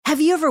Have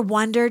you ever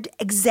wondered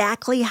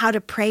exactly how to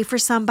pray for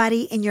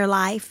somebody in your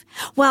life?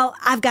 Well,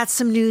 I've got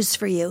some news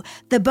for you.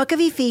 The book of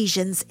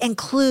Ephesians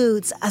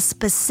includes a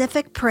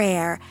specific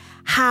prayer,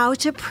 how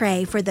to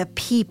pray for the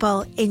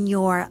people in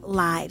your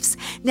lives.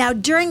 Now,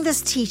 during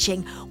this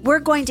teaching, we're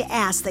going to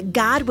ask that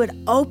God would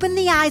open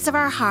the eyes of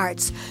our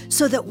hearts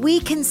so that we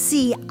can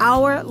see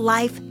our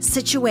life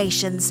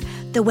situations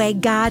the way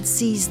God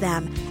sees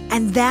them.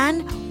 And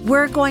then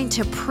we're going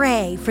to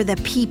pray for the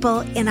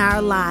people in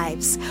our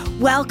lives.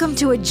 Welcome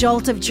to A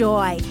Jolt of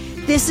Joy.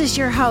 This is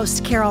your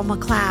host, Carol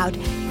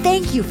McLeod.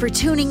 Thank you for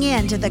tuning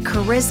in to the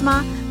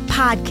Charisma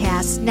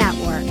Podcast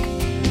Network.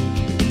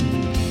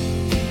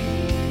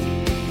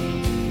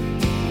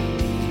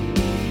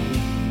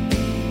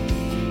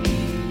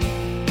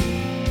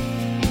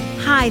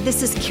 Hi,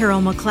 this is Carol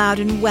McLeod,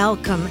 and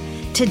welcome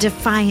to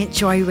Defiant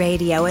Joy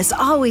Radio. As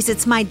always,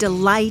 it's my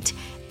delight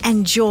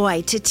and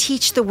joy to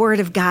teach the Word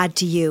of God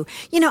to you.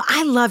 You know,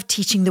 I love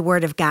teaching the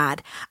Word of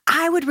God.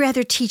 I would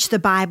rather teach the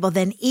Bible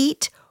than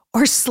eat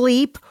or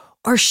sleep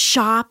or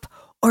shop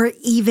or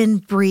even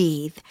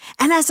breathe.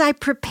 And as I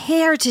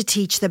prepare to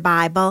teach the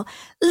Bible,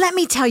 let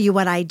me tell you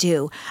what I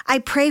do. I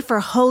pray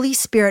for Holy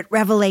Spirit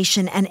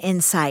revelation and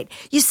insight.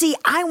 You see,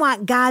 I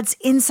want God's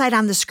insight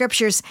on the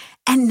Scriptures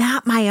and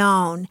not my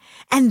own.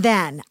 And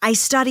then I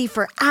study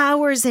for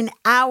hours and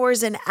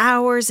hours and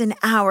hours and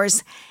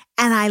hours.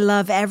 And I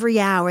love every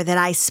hour that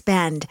I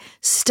spend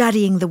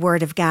studying the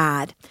Word of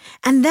God.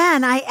 And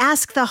then I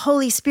ask the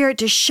Holy Spirit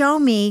to show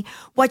me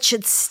what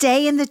should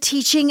stay in the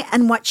teaching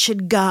and what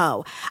should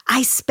go.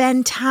 I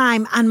spend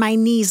time on my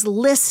knees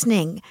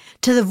listening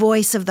to the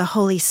voice of the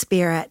Holy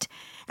Spirit.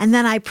 And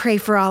then I pray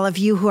for all of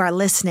you who are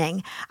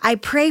listening. I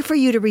pray for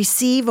you to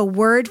receive a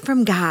word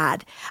from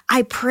God.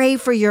 I pray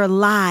for your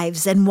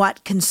lives and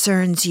what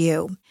concerns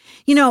you.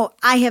 You know,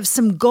 I have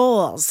some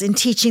goals in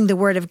teaching the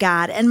Word of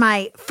God, and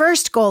my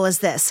first goal is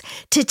this: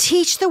 to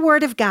teach the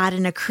Word of God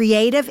in a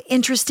creative,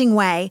 interesting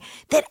way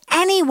that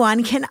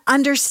anyone can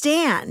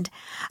understand.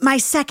 My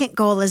second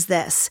goal is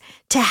this: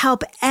 to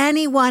help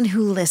anyone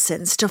who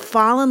listens to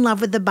fall in love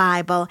with the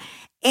Bible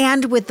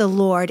and with the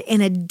Lord in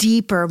a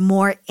deeper,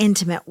 more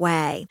intimate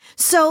way.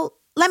 So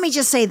let me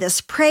just say this: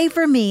 pray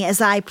for me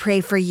as I pray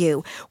for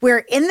you.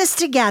 We're in this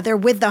together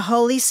with the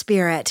Holy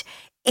Spirit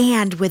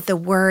and with the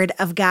Word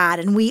of God.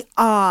 And we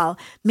all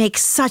make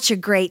such a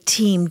great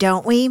team,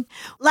 don't we?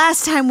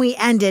 Last time we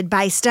ended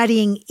by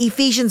studying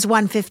Ephesians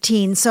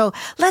 1:15. So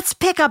let's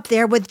pick up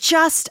there with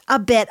just a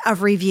bit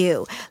of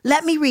review.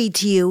 Let me read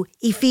to you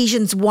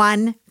Ephesians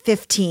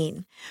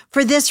 1:15.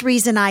 For this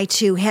reason, I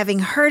too, having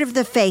heard of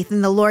the faith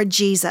in the Lord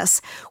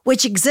Jesus,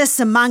 which exists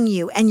among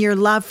you, and your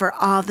love for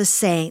all the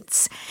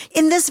saints.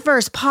 In this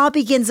verse, Paul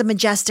begins a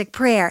majestic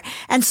prayer.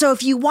 And so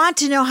if you want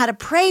to know how to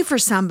pray for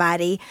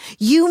somebody,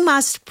 you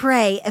must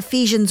pray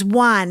Ephesians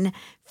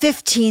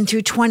 1:15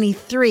 through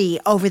 23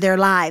 over their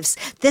lives.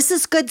 This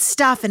is good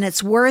stuff, and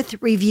it's worth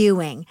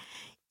reviewing.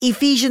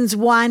 Ephesians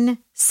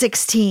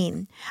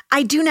 1:16.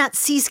 I do not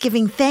cease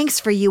giving thanks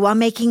for you while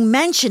making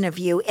mention of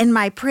you in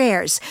my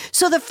prayers.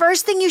 So the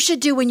first thing you should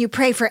do when you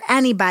pray for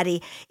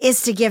anybody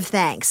is to give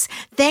thanks.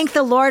 Thank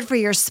the Lord for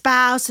your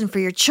spouse and for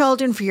your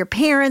children, for your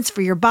parents,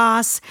 for your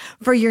boss,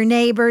 for your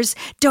neighbors.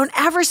 Don't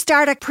ever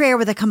start a prayer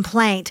with a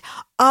complaint.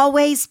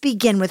 Always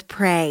begin with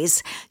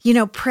praise. You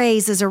know,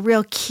 praise is a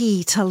real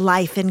key to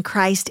life in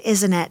Christ,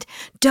 isn't it?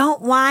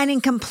 Don't whine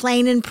and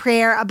complain in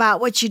prayer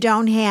about what you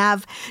don't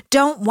have.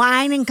 Don't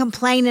whine and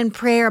complain in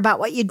prayer about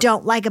what you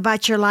don't like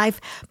about your life,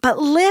 but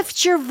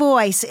lift your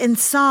voice in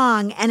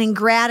song and in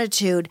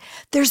gratitude.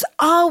 There's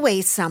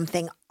always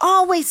something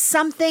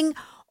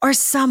or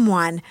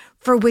someone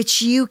for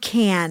which you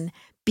can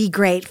be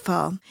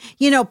grateful.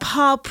 You know,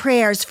 Paul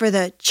prays for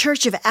the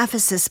church of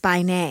Ephesus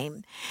by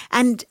name.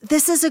 And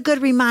this is a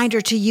good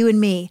reminder to you and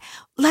me.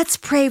 Let's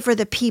pray for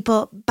the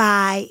people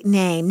by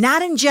name,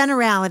 not in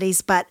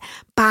generalities, but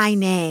by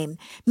name.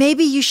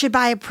 Maybe you should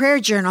buy a prayer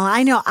journal.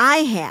 I know I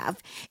have,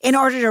 in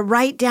order to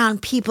write down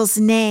people's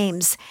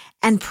names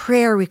and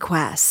prayer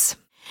requests.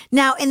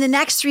 Now, in the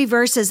next 3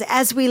 verses,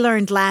 as we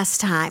learned last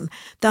time,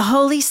 the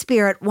Holy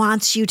Spirit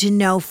wants you to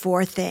know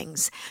 4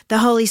 things. The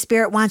Holy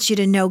Spirit wants you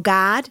to know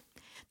God.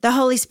 The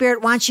Holy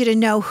Spirit wants you to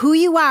know who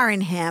you are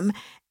in Him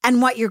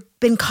and what you've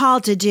been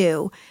called to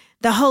do.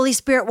 The Holy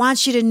Spirit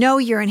wants you to know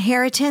your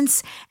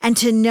inheritance and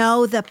to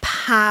know the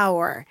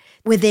power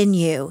within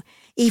you.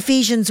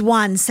 Ephesians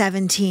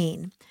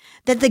 1:17.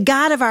 That the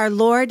God of our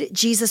Lord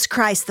Jesus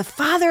Christ, the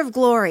Father of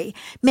glory,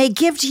 may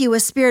give to you a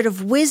spirit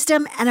of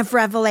wisdom and of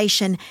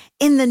revelation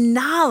in the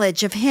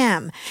knowledge of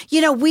Him.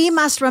 You know, we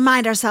must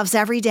remind ourselves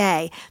every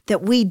day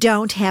that we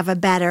don't have a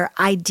better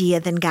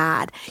idea than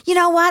God. You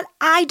know what?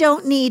 I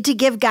don't need to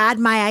give God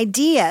my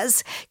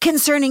ideas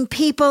concerning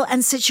people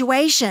and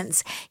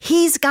situations.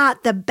 He's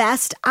got the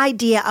best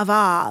idea of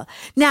all.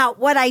 Now,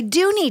 what I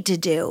do need to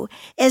do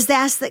is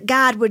ask that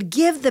God would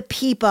give the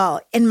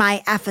people in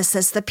my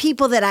Ephesus, the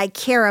people that I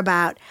care about,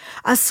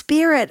 a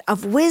spirit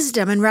of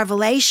wisdom and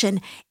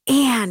revelation,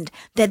 and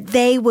that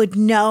they would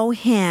know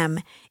Him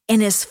in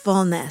his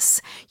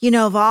fullness. You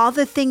know, of all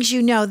the things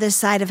you know this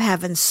side of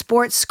heaven,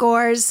 sports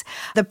scores,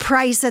 the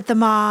price at the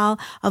mall,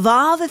 of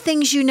all the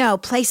things you know,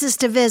 places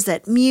to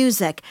visit,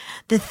 music,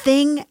 the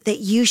thing that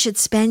you should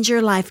spend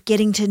your life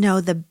getting to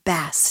know the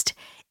best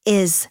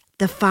is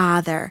the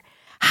Father.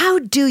 How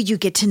do you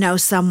get to know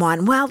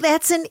someone? Well,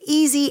 that's an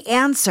easy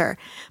answer.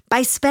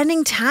 By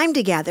spending time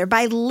together,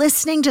 by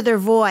listening to their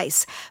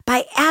voice,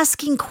 by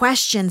asking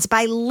questions,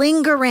 by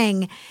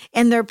lingering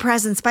in their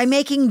presence, by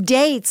making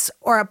dates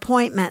or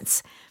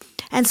appointments.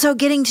 And so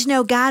getting to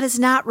know God is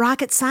not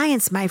rocket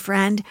science, my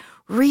friend.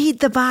 Read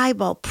the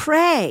Bible,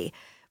 pray.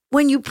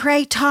 When you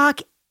pray, talk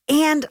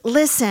and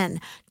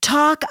listen.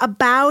 Talk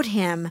about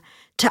him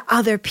to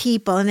other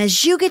people. And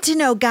as you get to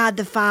know God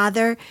the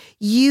Father,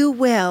 you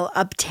will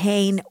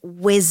obtain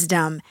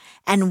wisdom.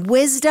 And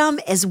wisdom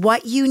is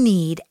what you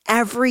need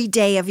every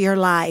day of your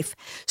life.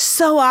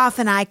 So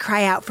often I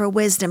cry out for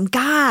wisdom.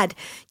 God,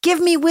 give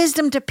me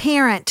wisdom to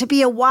parent, to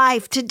be a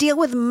wife, to deal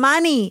with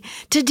money,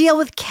 to deal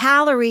with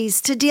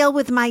calories, to deal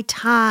with my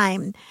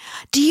time.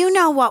 Do you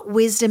know what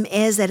wisdom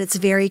is at its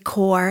very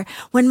core?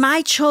 When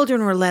my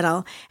children were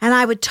little and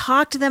I would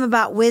talk to them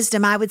about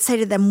wisdom, I would say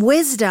to them,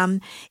 wisdom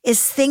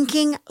is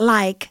thinking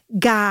like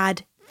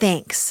God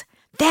thinks.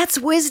 That's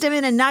wisdom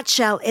in a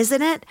nutshell,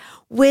 isn't it?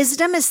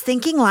 Wisdom is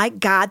thinking like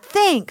God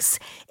thinks.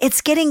 It's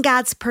getting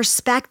God's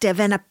perspective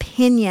and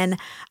opinion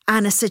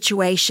on a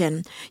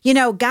situation. You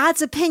know,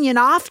 God's opinion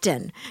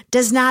often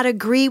does not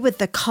agree with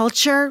the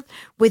culture,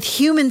 with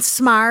human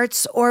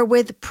smarts, or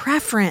with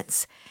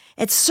preference.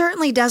 It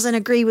certainly doesn't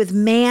agree with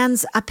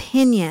man's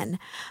opinion.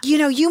 You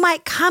know, you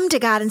might come to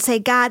God and say,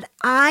 God,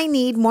 I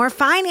need more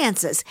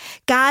finances.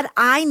 God,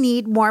 I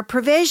need more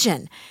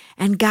provision.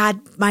 And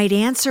God might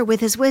answer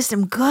with his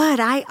wisdom, good,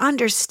 I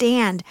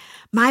understand.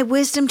 My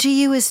wisdom to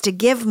you is to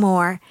give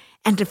more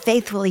and to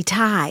faithfully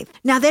tithe.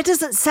 Now, that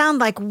doesn't sound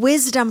like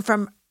wisdom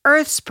from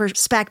earth's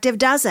perspective,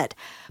 does it?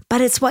 But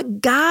it's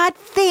what God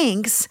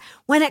thinks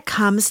when it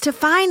comes to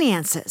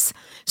finances.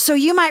 So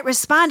you might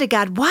respond to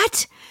God,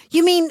 what?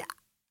 You mean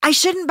I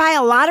shouldn't buy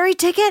a lottery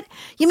ticket?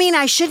 You mean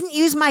I shouldn't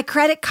use my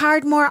credit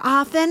card more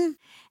often?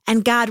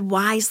 And God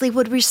wisely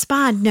would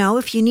respond, no,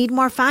 if you need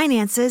more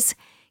finances,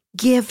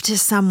 give to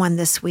someone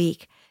this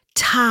week.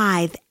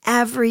 Tithe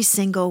every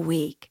single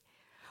week.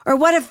 Or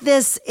what if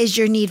this is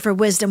your need for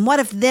wisdom? What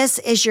if this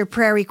is your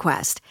prayer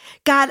request?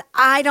 God,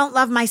 I don't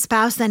love my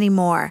spouse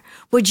anymore.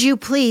 Would you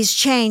please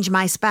change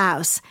my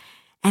spouse?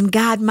 And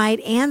God might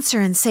answer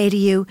and say to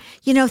you,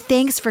 you know,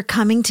 thanks for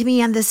coming to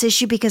me on this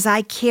issue because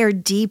I care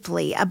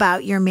deeply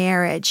about your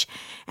marriage.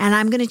 And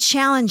I'm going to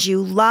challenge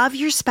you, love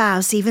your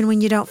spouse even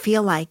when you don't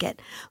feel like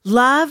it.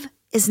 Love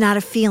is not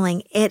a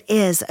feeling, it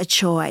is a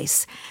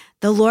choice.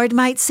 The Lord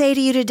might say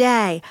to you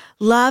today,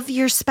 love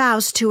your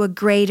spouse to a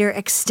greater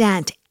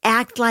extent.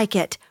 Act like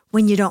it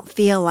when you don't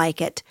feel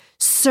like it.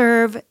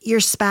 Serve your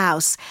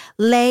spouse.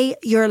 Lay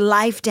your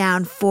life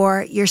down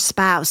for your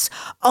spouse.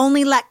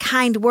 Only let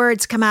kind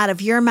words come out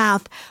of your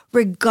mouth,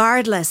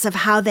 regardless of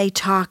how they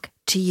talk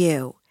to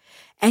you.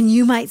 And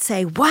you might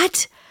say,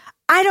 what?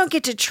 I don't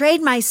get to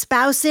trade my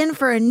spouse in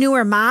for a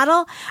newer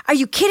model? Are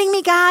you kidding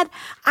me, God?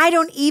 I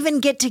don't even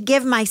get to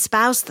give my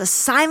spouse the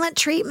silent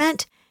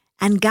treatment?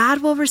 And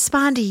God will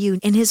respond to you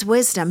in his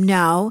wisdom.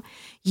 No,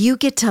 you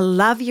get to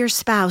love your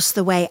spouse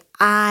the way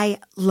I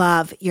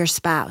love your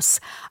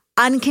spouse.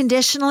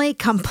 Unconditionally,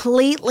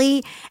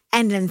 completely,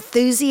 and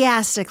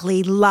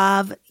enthusiastically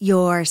love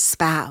your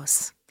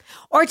spouse.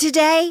 Or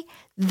today,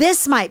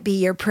 this might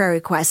be your prayer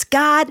request.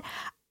 God,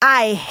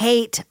 I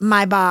hate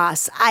my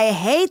boss. I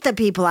hate the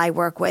people I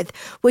work with.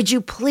 Would you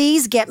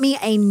please get me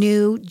a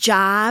new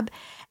job?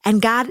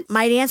 And God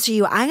might answer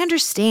you, I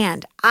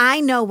understand.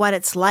 I know what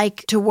it's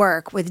like to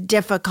work with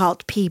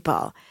difficult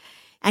people.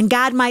 And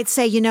God might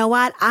say, you know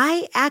what?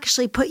 I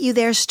actually put you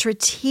there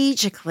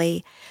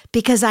strategically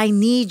because I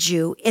need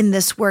you in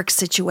this work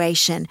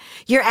situation.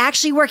 You're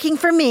actually working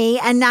for me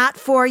and not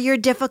for your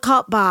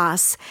difficult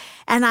boss.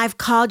 And I've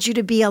called you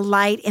to be a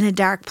light in a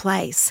dark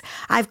place.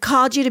 I've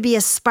called you to be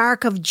a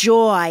spark of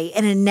joy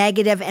in a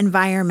negative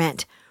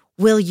environment.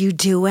 Will you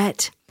do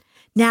it?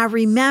 Now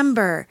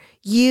remember,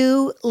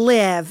 you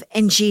live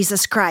in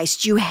Jesus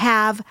Christ. You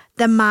have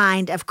the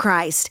mind of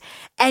Christ,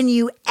 and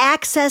you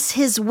access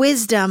his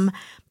wisdom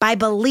by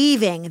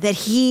believing that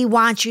he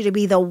wants you to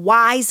be the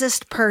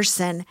wisest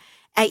person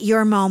at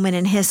your moment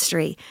in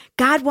history.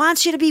 God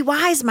wants you to be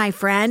wise, my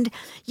friend.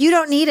 You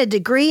don't need a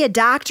degree, a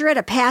doctorate,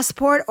 a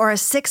passport, or a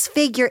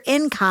 6-figure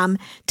income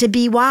to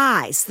be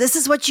wise. This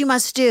is what you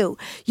must do.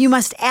 You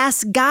must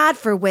ask God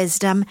for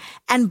wisdom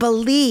and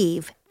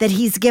believe that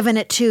he's given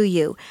it to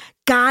you.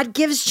 God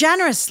gives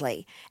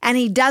generously, and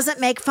he doesn't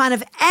make fun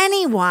of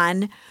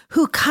anyone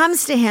who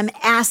comes to him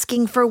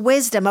asking for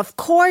wisdom. Of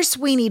course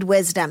we need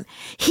wisdom.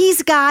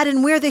 He's God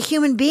and we're the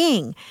human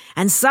being.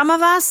 And some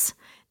of us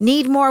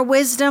need more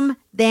wisdom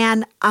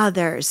than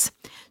others.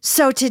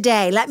 So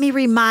today, let me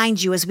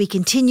remind you as we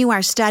continue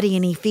our study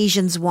in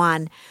Ephesians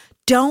 1,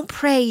 Don't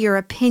pray your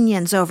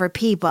opinions over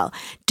people.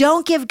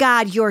 Don't give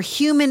God your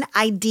human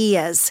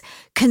ideas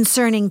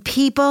concerning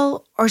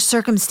people or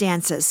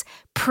circumstances.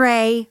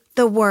 Pray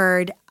the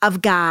word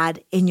of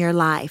God in your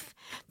life.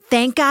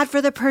 Thank God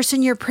for the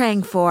person you're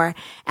praying for,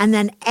 and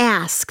then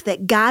ask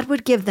that God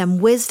would give them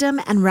wisdom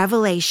and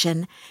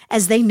revelation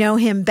as they know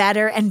him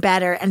better and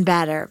better and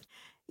better.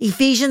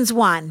 Ephesians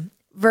 1,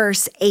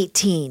 verse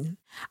 18.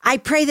 I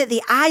pray that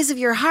the eyes of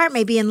your heart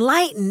may be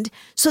enlightened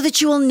so that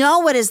you will know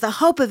what is the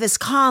hope of his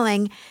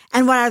calling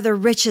and what are the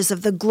riches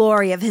of the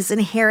glory of his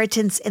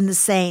inheritance in the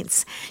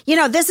saints. You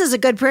know, this is a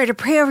good prayer to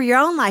pray over your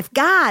own life.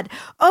 God,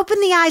 open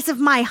the eyes of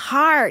my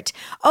heart.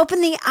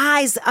 Open the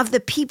eyes of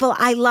the people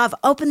I love.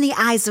 Open the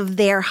eyes of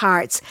their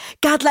hearts.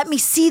 God, let me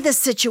see this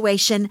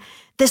situation,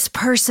 this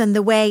person,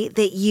 the way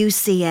that you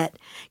see it.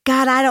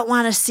 God, I don't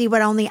want to see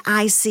what only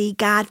I see.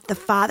 God, the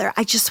Father,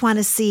 I just want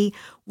to see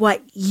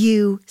what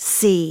you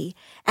see.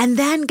 And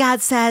then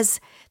God says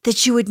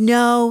that you would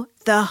know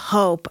the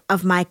hope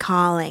of my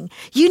calling.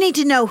 You need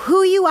to know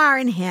who you are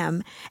in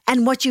him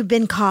and what you've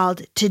been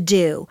called to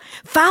do.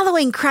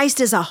 Following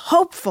Christ is a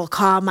hopeful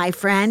call, my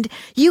friend.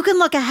 You can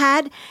look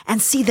ahead and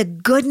see the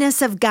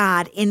goodness of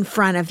God in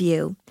front of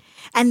you.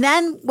 And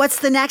then what's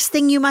the next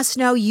thing you must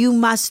know? You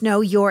must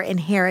know your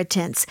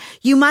inheritance.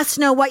 You must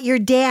know what your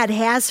dad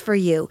has for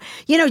you.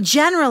 You know,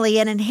 generally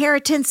an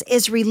inheritance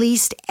is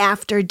released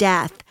after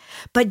death.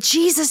 But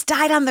Jesus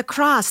died on the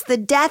cross. The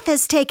death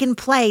has taken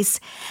place,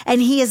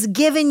 and he has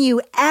given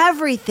you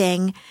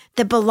everything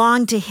that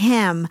belonged to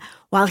him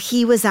while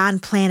he was on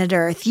planet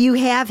Earth. You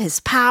have his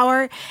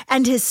power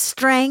and his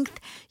strength.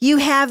 You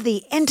have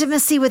the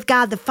intimacy with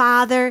God the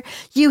Father.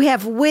 You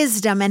have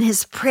wisdom and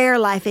his prayer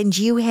life, and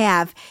you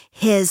have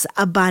his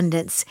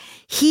abundance.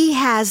 He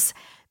has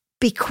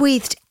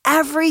bequeathed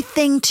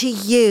everything to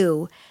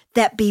you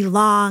that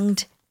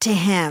belonged to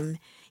him.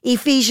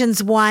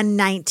 Ephesians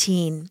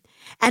 1:19.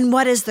 And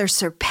what is the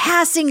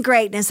surpassing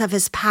greatness of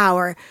his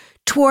power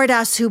toward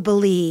us who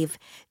believe?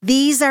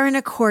 These are in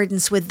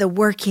accordance with the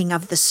working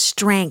of the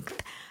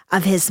strength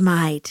of his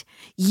might.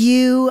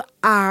 You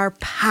are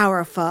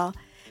powerful.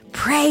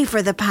 Pray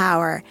for the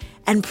power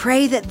and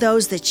pray that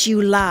those that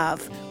you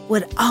love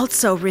would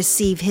also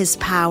receive his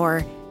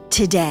power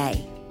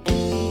today.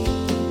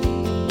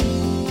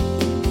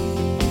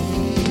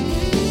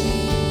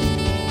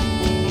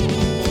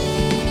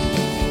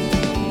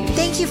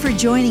 Thank you for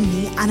joining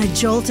me on A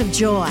Jolt of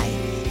Joy.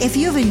 If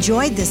you've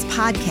enjoyed this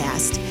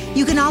podcast,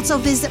 you can also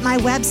visit my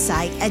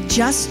website at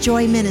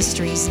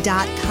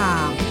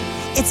justjoyministries.com.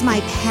 It's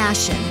my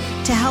passion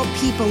to help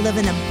people live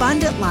an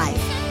abundant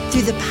life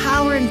through the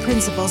power and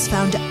principles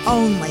found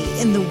only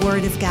in the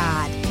Word of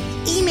God.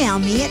 Email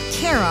me at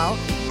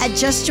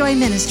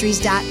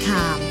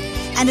carol@justjoyministries.com.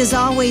 And as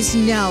always,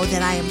 know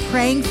that I am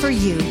praying for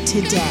you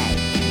today.